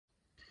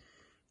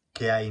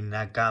¿Qué hay,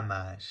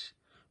 NAKAMAS?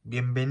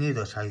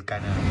 Bienvenidos al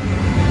canal.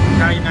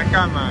 ¿Qué hay,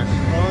 NAKAMAS?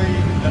 Hoy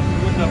la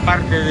segunda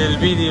parte del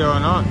vídeo,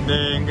 ¿no?,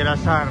 de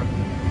engrasar.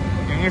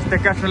 En este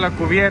caso la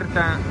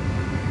cubierta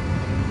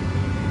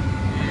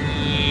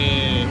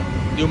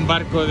de un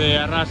barco de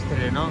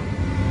arrastre, ¿no?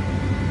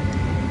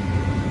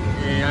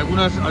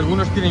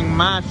 Algunos tienen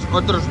más,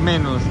 otros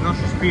menos, ¿no?,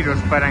 suspiros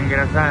para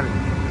engrasar.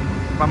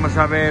 Vamos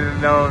a ver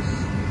los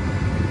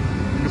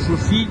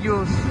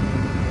usillos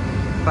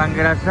para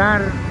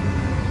engrasar,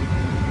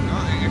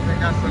 ¿no? En este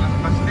caso las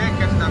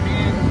mastecas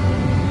también,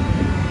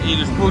 y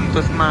los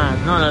puntos más,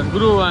 ¿no?, las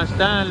grúas,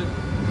 tal,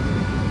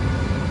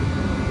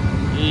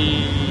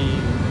 y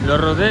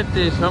los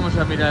rodetes. Vamos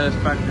a mirar las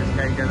partes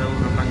que hay cada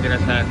uno para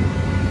engrasar.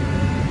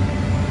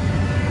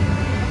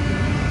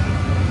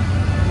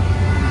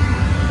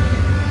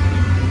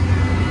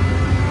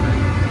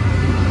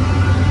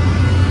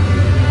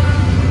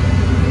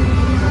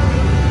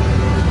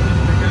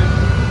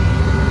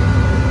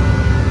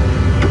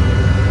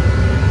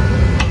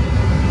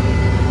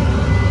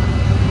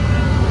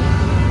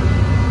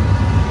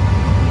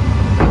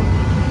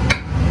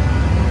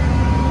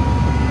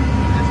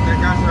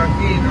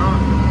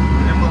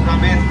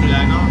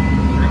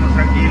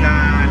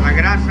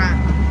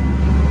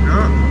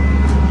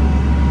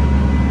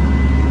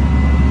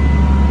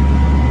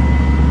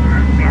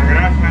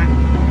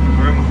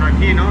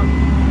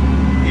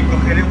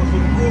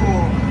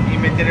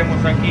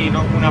 Aquí,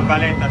 ¿no?, una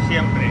paleta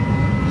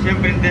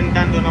siempre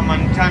intentando no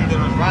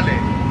manchándonos, ¿vale?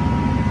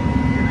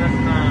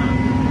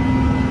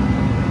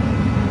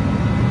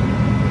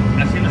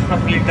 Así nos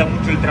facilita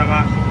mucho el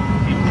trabajo.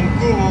 Y con un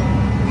cubo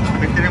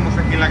meteremos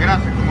aquí la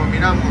grasa, como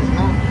miramos,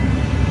 ¿no?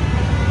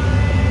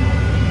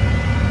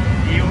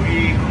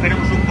 Y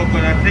cogeremos un poco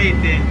de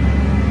aceite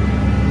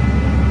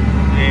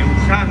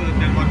usado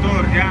del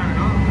motor ya,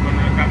 ¿no?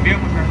 Cuando lo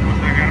cambiamos hacemos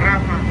la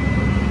garrafa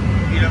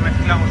y lo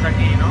mezclamos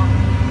aquí, ¿no?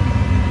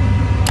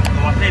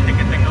 O aceite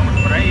que tengamos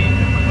por ahí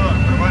del motor,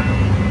 pero bueno,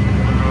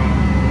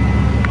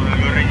 cuando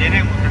lo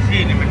rellenemos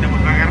así, le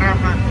metemos la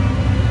garrafa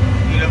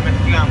y lo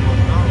mezclamos,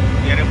 ¿no?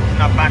 Y haremos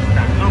una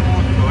pasta, no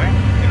mucho,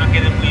 que no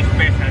quede muy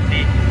espesa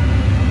así.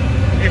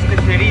 Este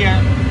sería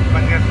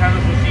para engrasar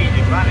los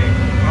usillos, ¿vale?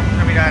 Vamos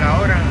a mirar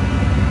ahora.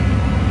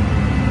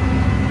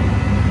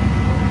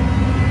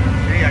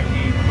 Sería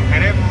aquí,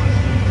 cogeremos,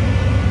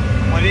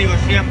 como digo,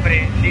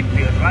 siempre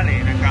limpios,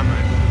 ¿vale?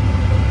 NAKAMAS.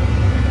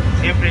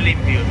 Siempre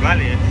limpios,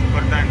 ¿vale? Es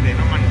importante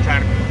no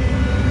mancharnos.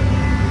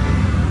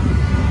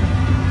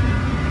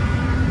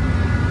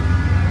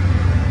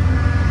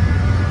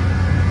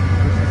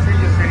 Los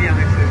usillos serían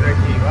estos de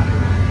aquí, ¿vale?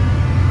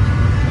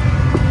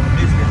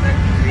 Estos de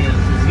aquí serían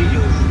los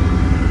usillos.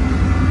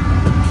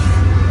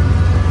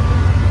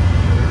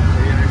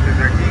 Serían estos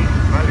de aquí,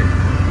 ¿vale?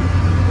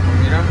 Como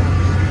miramos.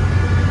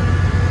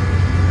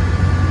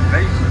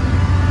 ¿Veis?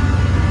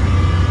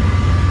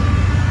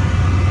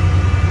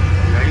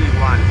 Y ahí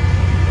igual.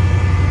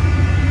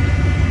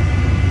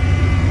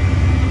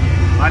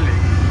 Vale,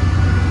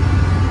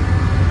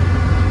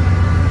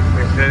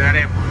 pues le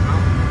daremos,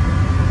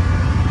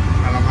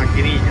 ¿no?, a la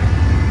maquinilla,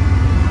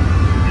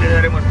 le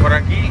daremos por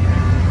aquí,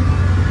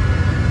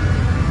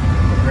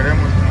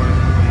 cogeremos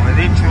como he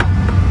dicho,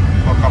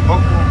 poco a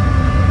poco,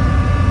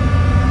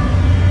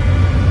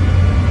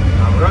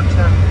 la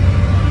brocha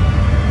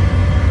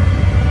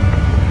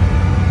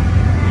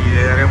y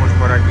le daremos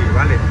por aquí,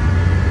 ¿vale?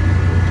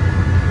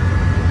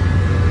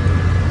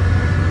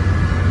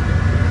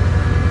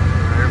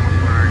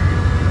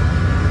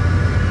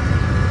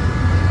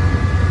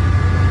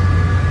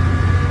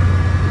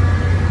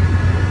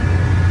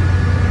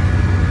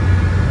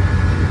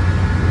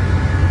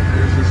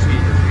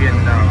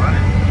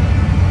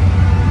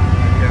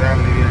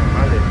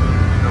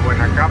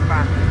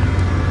 Capa,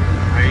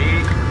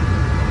 ahí,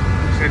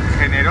 ser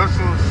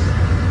generosos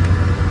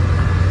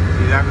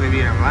y darle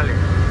bien, ¿vale?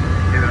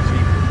 Queda así,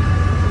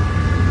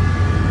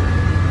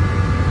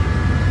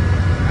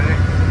 ¿vale?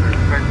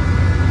 Perfecto,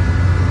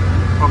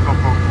 poco a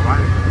poco,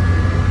 ¿vale?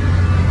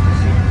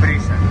 Sin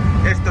prisa.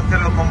 Esto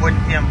hacerlo con buen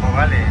tiempo,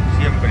 ¿vale?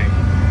 Siempre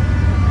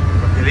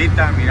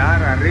facilita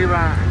mirar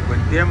arriba en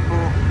buen tiempo,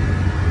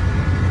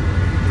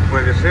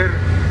 puede ser,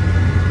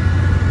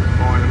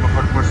 o en lo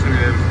mejor posible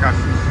de los casos.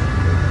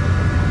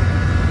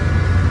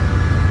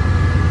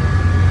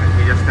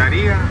 Ya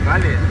estaría,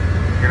 ¿vale?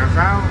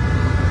 Engrasado.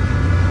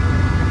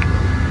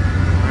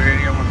 Lo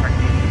veríamos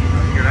aquí. ¿No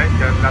queréis?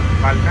 Ya os hace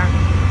falta.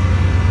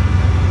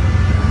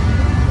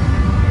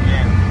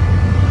 Bien.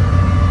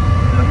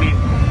 Lo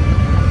mismo.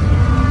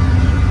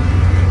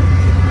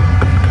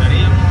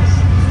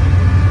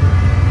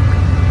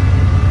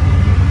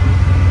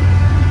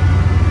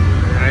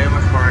 Le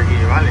daremos por aquí,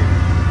 ¿vale?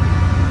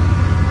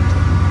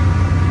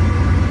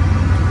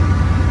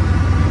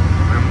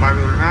 Para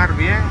embadurnar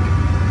bien.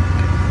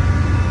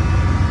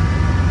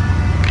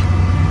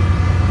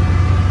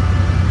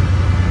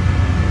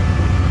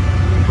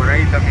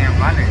 Ahí también,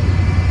 ¿vale?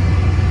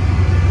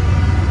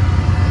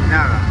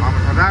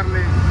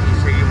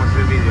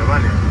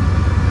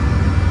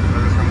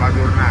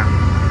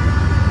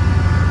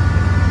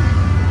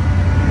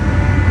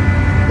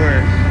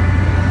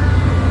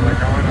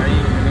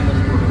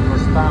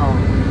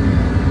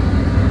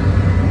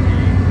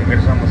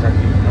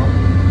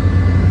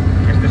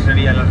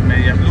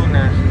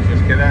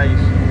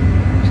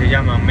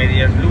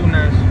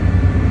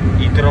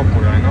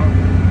 trócula,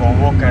 ¿no? O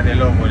boca de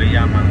lobo le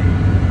llaman.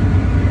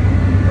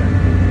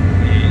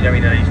 Y ya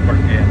miraréis por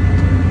qué.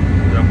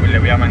 Le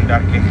voy a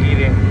mandar que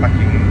gire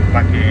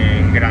para que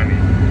engrane.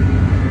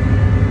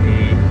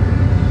 Y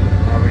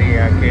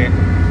habría que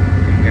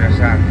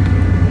engrasar.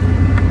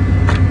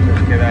 Si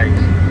os quedáis.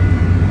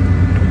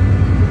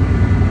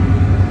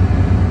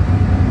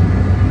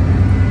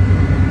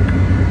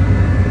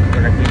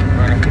 Por aquí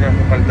no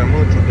hace falta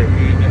mucho, que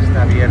aquí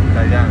está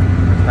abierta ya,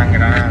 está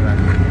engranada.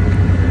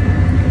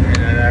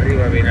 En la de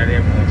arriba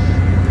miraremos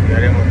y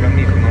haremos lo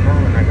mismo,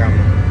 ¿no? En la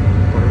cama.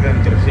 Por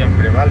dentro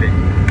siempre, ¿vale?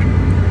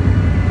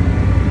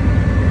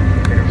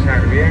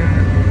 Interesar bien.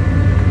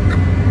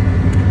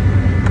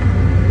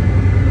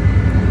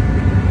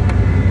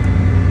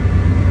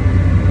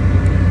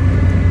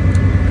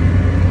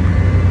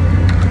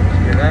 ¿Os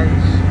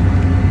quedáis?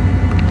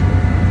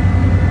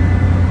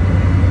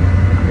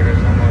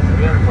 Ingresamos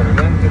bien por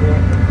dentro.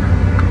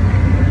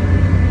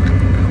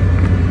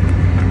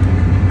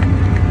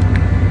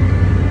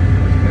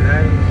 ¿Os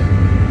quedáis?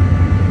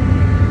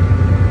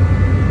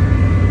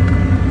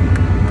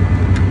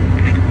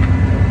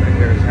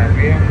 Ingresar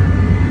bien.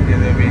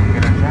 Quede bien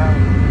engrasado,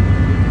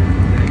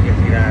 tiene que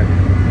girar,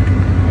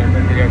 no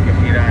tendría que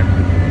girar,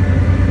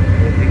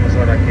 decimos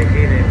ahora que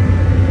gire.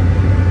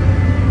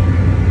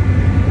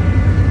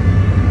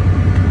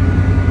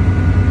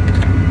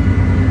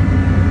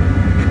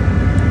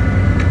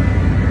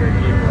 Y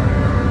aquí igual,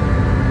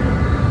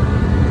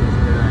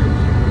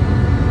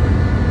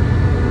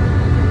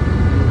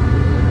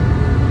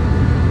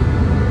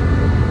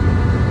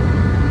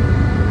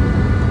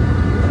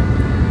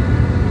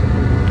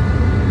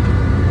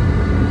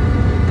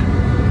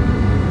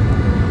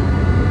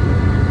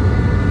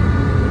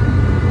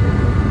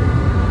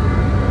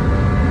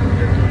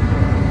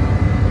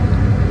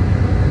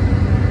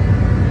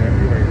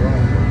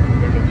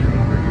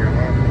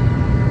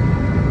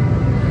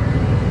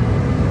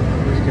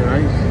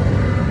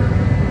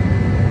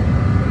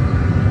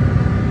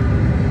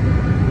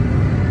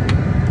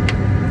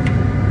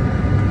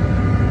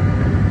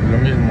 lo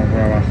mismo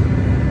por abajo,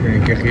 tiene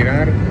que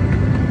girar.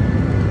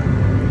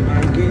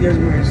 Aquí ya es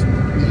más difícil.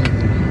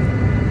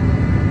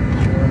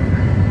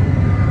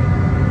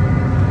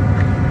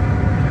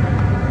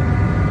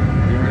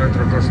 Y en el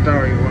otro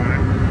costado igual.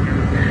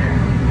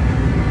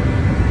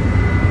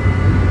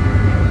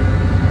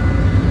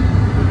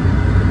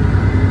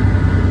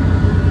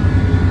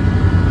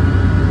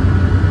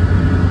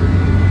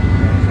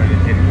 Vamos a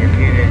decir que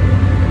gire.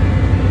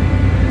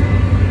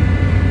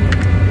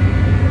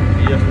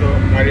 Y esto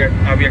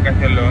había que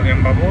hacerlo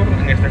en babor,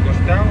 en este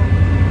costado,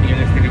 y en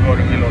estribor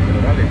en el otro,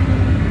 ¿vale?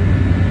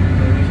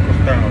 En los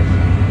costados.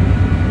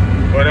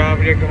 Ahora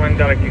habría que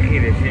mandar a que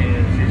gire,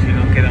 si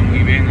no queda muy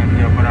bien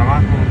hacia por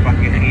abajo, para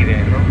que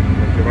gire, ¿no?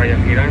 Para que vaya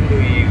girando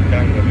y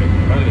dándole,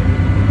 ¿vale?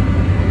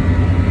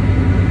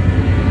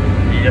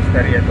 Y ya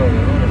estaría todo,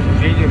 ¿no? Los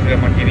usillos y la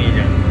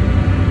maquinilla.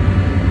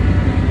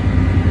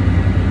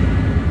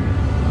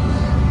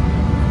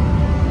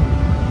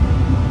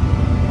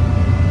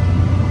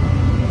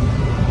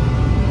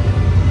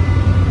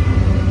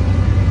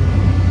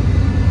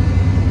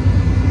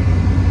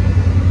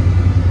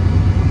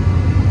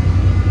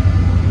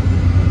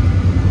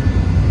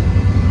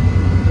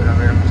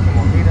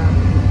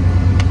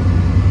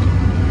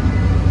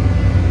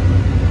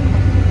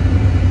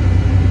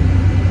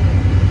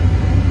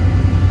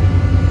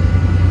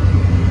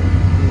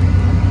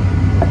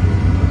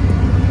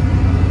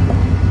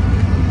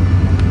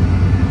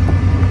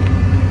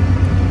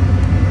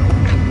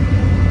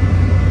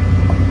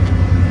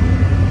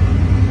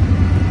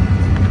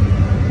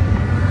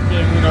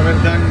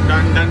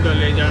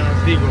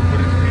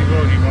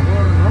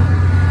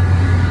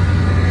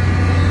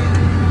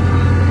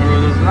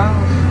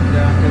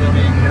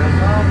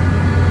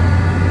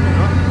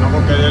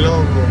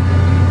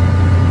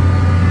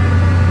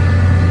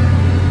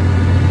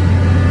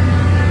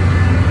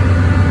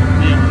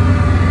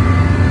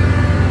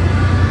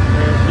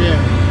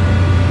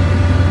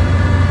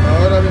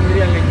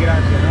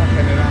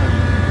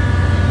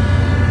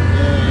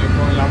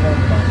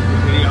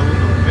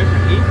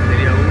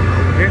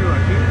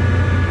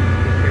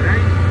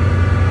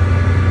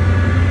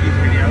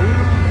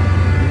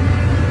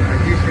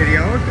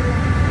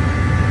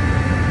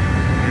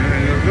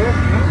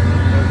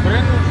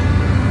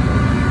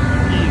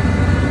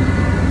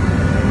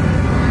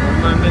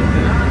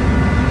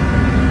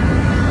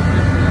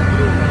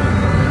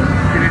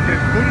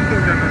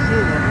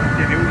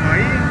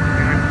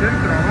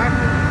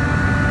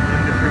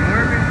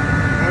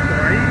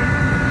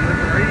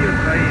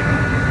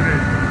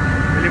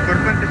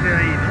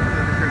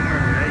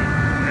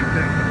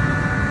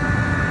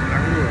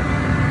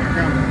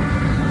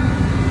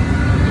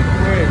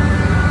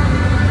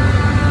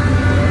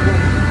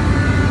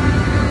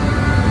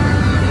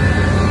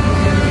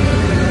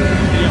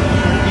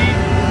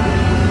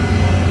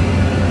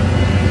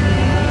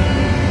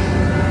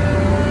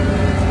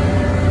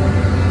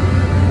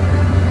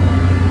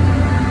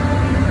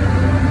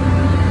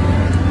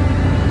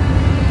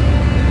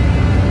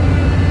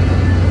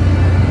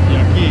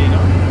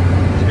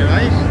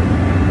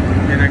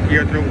 y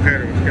otro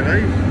agujero, ¿os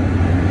quedáis?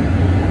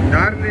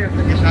 Darle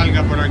hasta que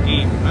salga por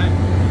aquí, ¿vale?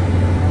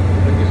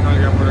 Hasta que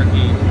salga por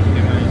aquí, os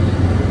quedáis.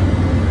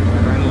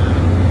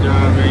 Ya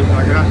veis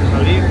la grasa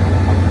salir,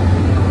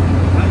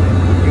 ¿vale?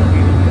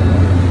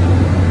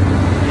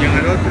 Y en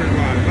el otro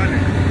igual, ¿vale?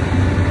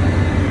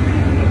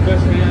 Después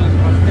serían las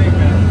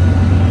pastecas.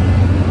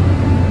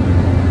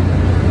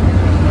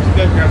 Las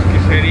pastecas, que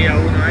sería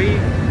uno ahí,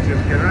 si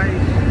os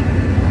quedáis,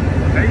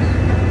 ¿veis?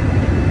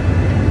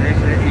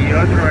 Ese y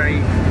otro ahí,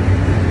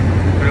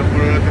 pero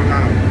por el otro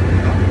lado,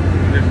 ¿no?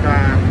 Donde está,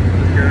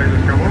 os quedáis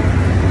el cabo,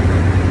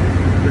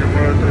 pero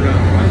por el otro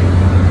lado, ¿vale?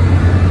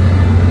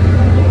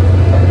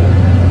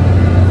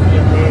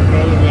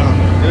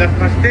 En las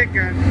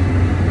pastecas,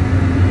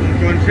 un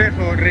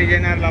consejo: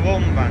 rellenar la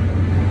bomba,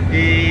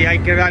 y hay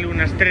que darle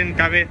unas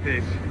 30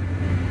 veces.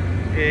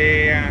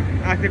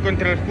 Hace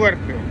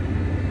contraesfuerzo,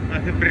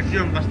 hace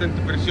presión,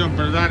 bastante presión,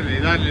 pero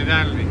darle,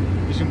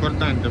 es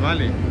importante,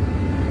 ¿vale?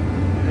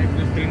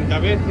 Unas 30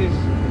 veces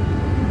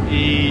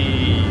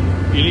y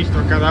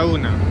listo, cada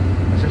una,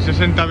 o sea,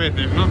 60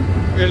 veces, ¿no?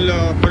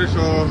 Por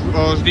eso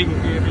os digo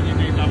que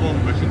rellenéis la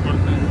bomba, es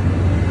importante.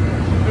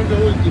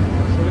 Lo último,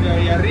 sobre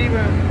ahí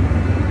arriba,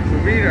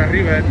 subir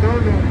arriba de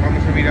todo,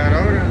 vamos a mirar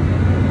ahora.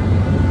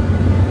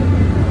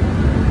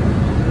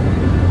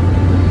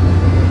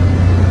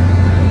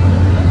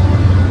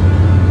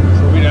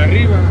 Subir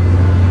arriba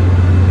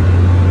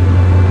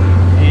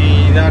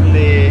y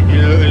darle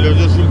en los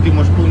dos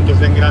últimos puntos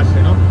de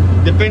engrase, ¿no?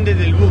 Depende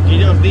del buque,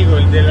 ya os digo,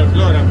 el de la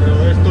eslora,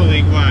 pero es todo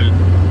igual,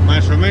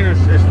 más o menos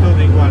es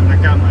todo igual,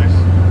 NAKAMAS,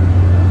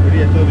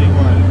 sería todo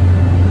igual.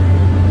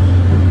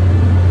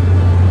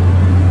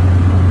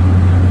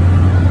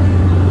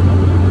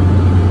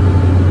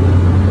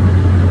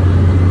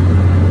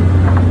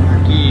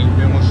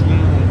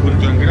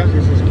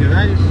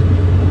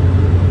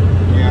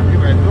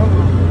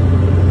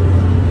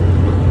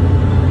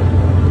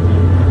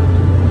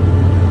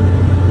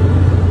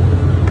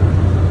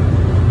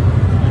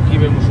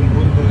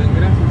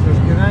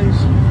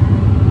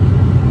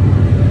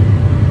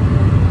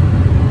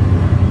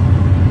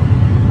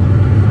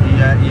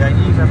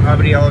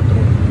 Habría otro,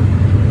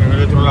 en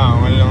el otro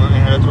lado, en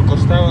el otro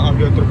costado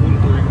habría otro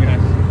punto de engrase.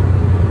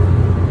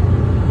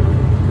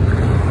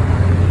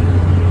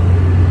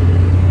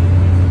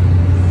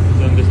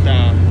 ¿Dónde está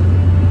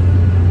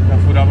la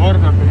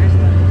furaborda con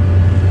esta?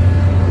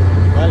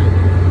 Vale.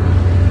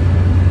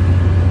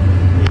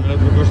 Y en el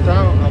otro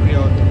costado habría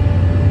otro.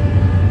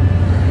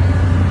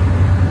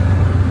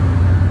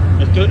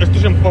 Esto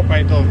es en popa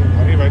y todo,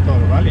 arriba y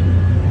todo, ¿vale?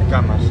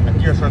 Camas.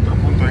 Aquí es otro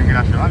punto de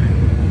engrase, ¿vale?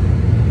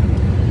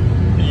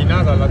 Y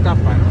nada, la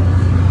tapa, ¿no?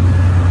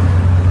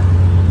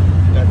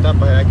 La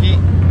tapa de aquí,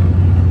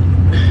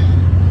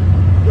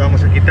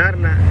 vamos a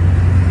quitarla,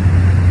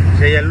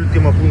 sería el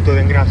último punto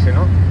de engrase,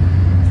 ¿no?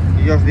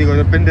 Y yo os digo,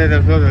 depende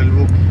del flor del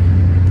buque.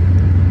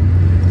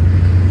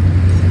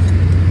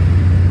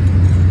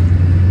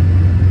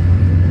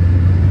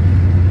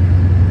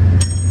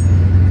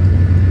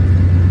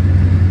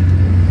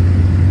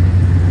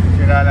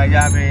 Será la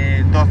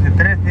llave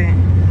 12-13.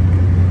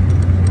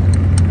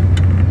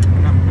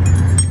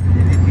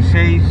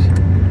 16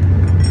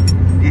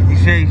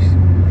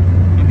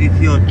 y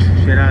 18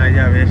 será la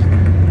llave esta.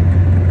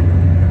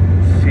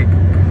 Sí.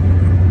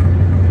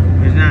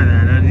 Pues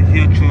nada, las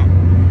 18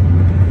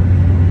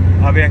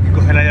 habría que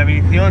coger la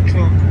llave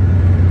 18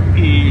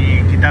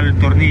 y quitar el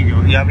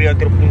tornillo, y habría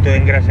otro punto de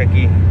engrase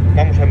aquí.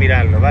 Vamos a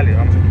mirarlo, ¿vale?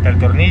 Vamos a quitar el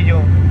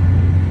tornillo.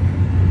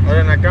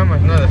 Ahora en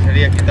NAKAMAS nada,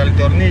 sería quitar el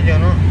tornillo,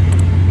 ¿no?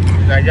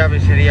 La llave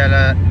sería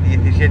la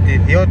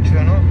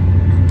 17-18, ¿no?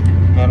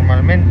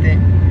 Normalmente.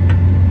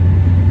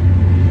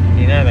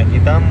 Y nada,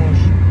 quitamos,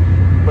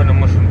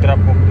 ponemos un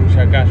trapo por si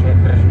acaso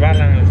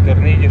resbalan los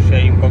tornillos, si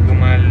hay un poco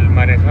mal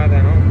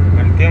marejada, ¿no?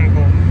 Mal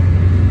tiempo,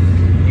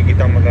 y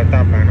quitamos la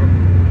tapa, ¿no?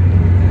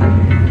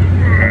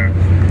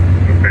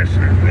 No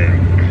pesa,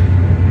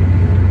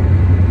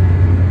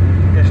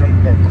 pesa un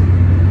poco.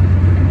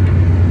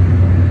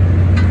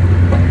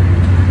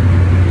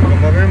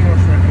 Como vemos,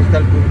 aquí está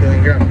el punto de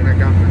engrase en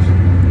NAKAMAS.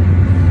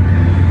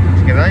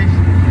 ¿Os quedáis?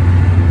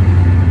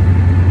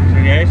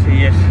 Sería ese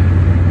y ese.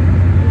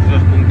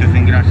 Dos puntos de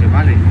engrase,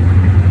 ¿vale?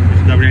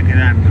 Esto habría que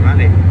darle,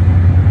 ¿vale?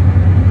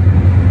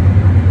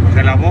 O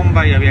sea, la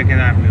bomba y había que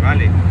darle,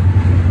 ¿vale?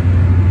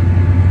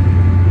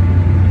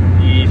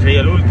 Y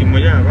sería el último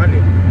ya, ¿vale?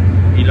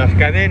 Y las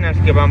cadenas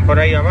que van por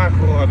ahí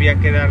abajo había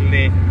que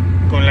darle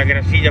con la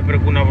grasilla, pero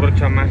con una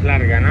brocha más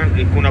larga, ¿no?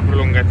 Y con una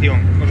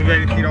prolongación. Os voy a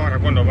decir ahora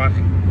cuando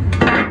baje,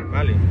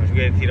 ¿vale? Os voy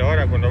a decir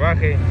ahora cuando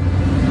baje.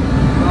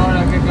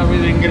 Ahora que acabé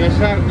de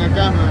engrasar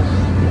NAKAMAS,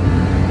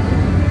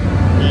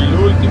 el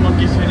último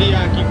que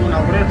sería aquí con una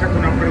brocha, con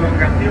una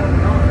prolongación,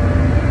 ¿no?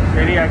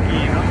 Sería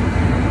aquí, ¿no?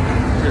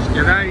 Si os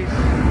quedáis,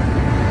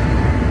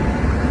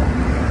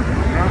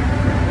 ¿no?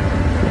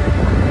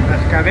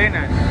 Las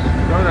cadenas,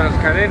 todas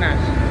las cadenas,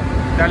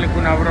 dale con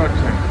una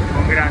brocha,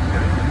 con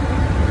grasa.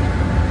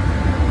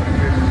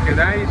 Si os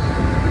quedáis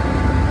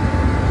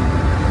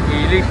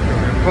y listo,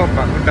 en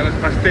popa, junto a las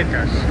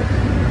pastecas.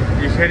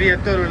 Y sería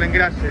todo el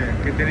engrase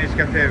que tenéis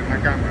que hacer,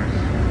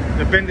 NAKAMAS.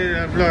 Depende de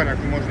la eslora,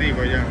 como os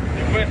digo ya.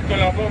 Después con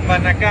la bomba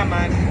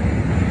NAKAMAS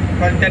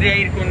faltaría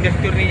ir con un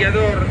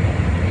destornillador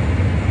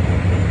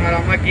a la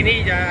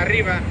maquinilla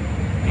arriba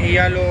y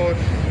a los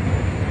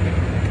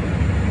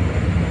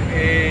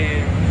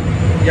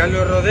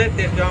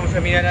rodetes que vamos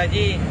a mirar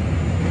allí.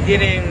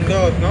 Tienen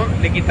dos, ¿no?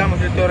 Le quitamos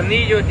el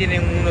tornillo,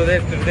 tienen uno de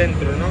estos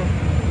dentro, ¿no?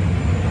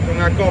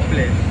 Con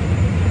acoples.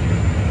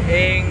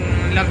 En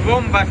las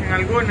bombas, en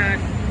algunas,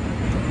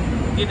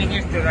 tienen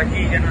esto de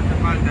aquí, ya no hace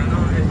falta,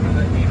 ¿no? Esto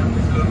de aquí, ¿no?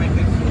 Que se lo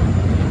metes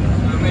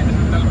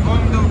hasta el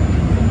fondo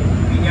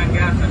y ya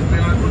engrasas.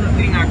 Pero algunos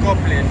tienen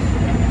acoples,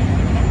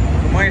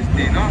 como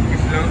este, ¿no? Que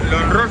lo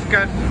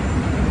enroscas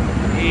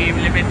y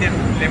le metes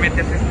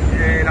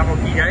la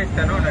boquilla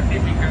esta, ¿no? La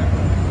típica.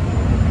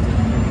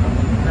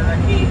 Esta de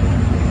aquí,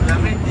 la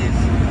metes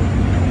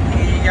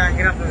y ya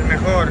engrasas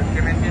mejor,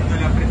 que metiendo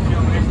la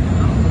presión esta,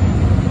 ¿no?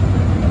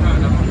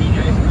 La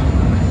boquilla esta,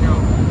 la presión.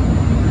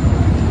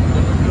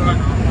 Entonces,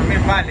 bueno,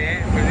 también vale,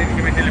 pues tienes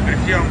que meterle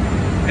presión.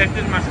 Este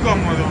es más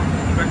cómodo,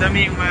 pero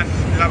también más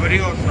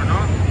laborioso, ¿no?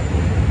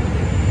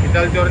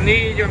 Quitar el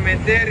tornillo,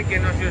 meter, que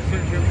no se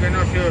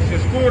os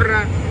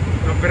escurra,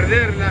 no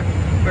perderla.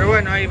 Pero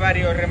bueno, hay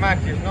varios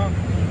remaches, ¿no?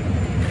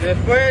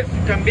 Después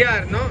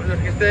cambiar, ¿no? Los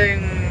que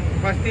estén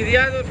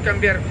fastidiados,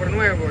 cambiar por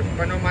nuevos,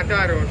 para no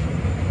mataros.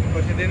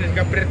 O si tienes que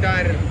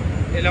apretar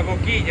en la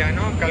boquilla,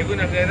 ¿no? Que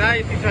algunas le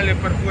dais y sale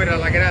por fuera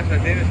la grasa,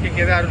 tienes que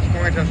quedaros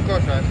con esas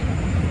cosas.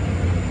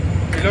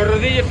 Y los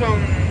rodillos son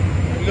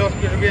los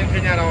que os voy a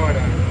enseñar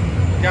ahora.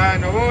 Ya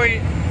no voy,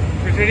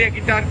 pues sería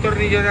quitar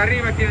tornillo de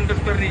arriba, tienen dos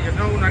tornillos,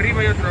 ¿no? Uno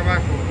arriba y otro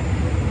abajo.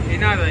 Y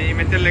nada, y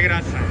meterle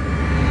grasa.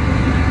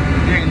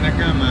 Bien,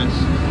 NAKAMAS.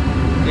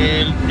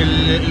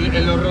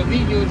 Los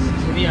rodillos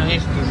serían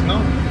estos,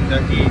 ¿no? De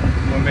aquí,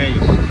 como veis.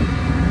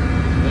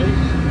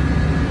 ¿Veis?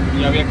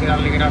 Y había que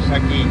darle grasa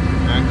aquí,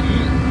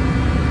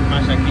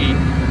 más aquí.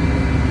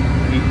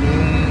 Y con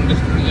un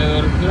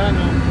destornillador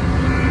plano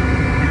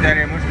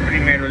quitaremos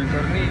primero el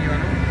tornillo,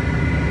 ¿no?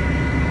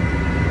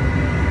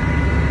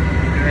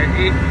 De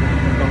aquí,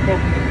 tampoco.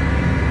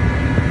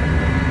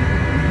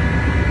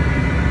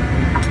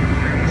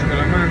 Tenemos con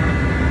la mano.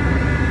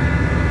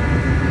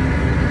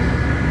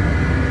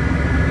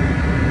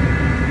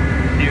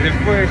 Y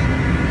después,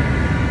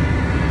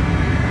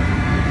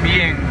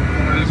 bien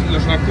con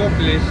los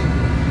acoples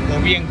o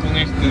bien con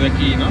esto de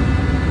aquí, ¿no?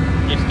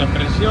 Esta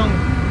presión,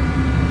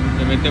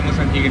 le metemos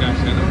aquí grasa,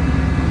 ¿no?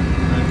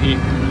 Aquí,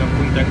 la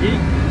punta aquí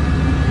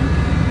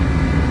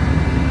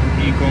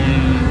y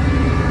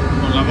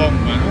con la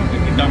bomba, ¿no? Le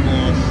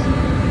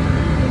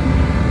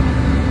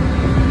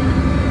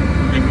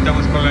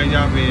quitamos con la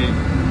llave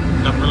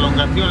la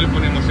prolongación, le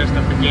ponemos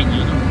esta pequeña,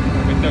 ¿no?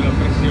 Para meter la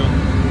presión.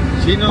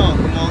 Si no,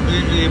 como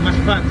más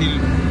fácil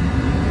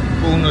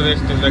con uno de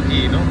estos de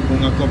aquí, ¿no? Con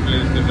un acople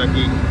de estos de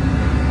aquí.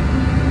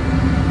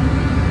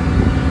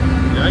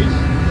 ¿Veis?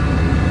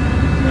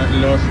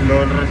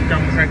 Lo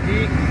enroscamos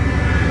aquí,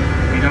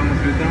 miramos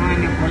el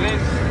tamaño, cuál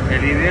es,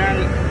 el ideal,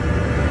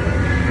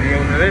 sería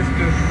uno de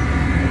estos.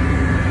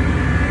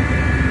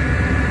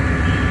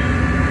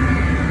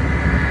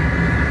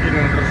 Y lo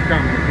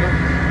enroscamos,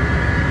 ¿no?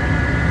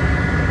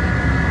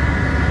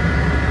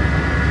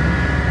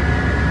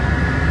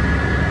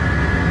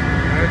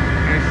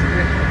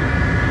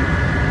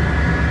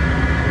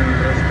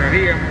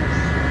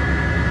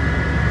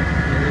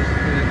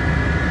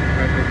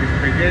 Parece que es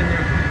pequeño.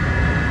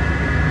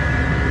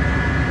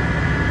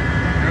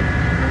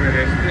 A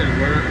ver,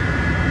 igual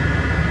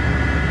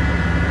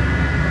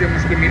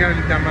tenemos que mirar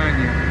el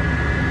tamaño.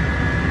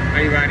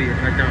 Hay varios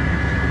acá.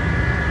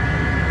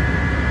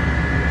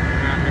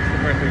 Este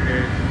parece que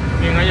es.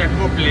 Bien, hay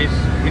acoples,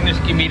 tienes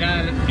que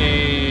mirar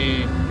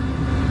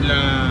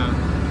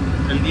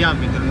el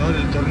diámetro, ¿no?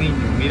 Del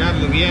tornillo,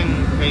 miradlo bien,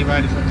 que hay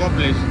varios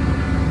acoples.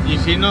 Y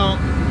si no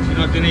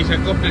tenéis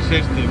acoples,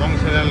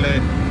 vamos a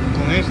darle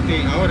con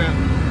este ahora,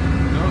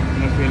 ¿no?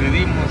 Nos le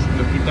dimos,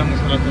 lo quitamos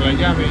ahora con la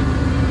llave.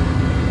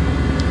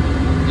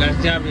 Las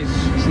llaves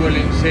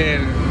suelen ser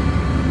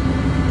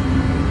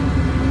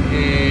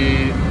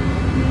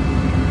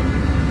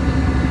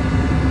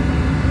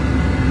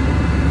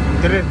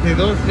 13,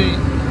 12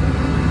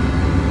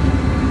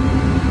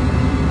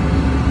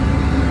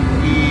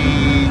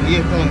 y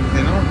 10,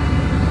 11, ¿no?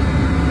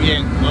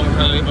 Bien, vamos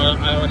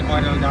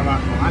ahora al de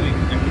abajo, ¿vale?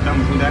 Ya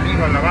quitamos el de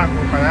arriba, al de abajo,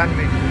 para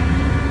darle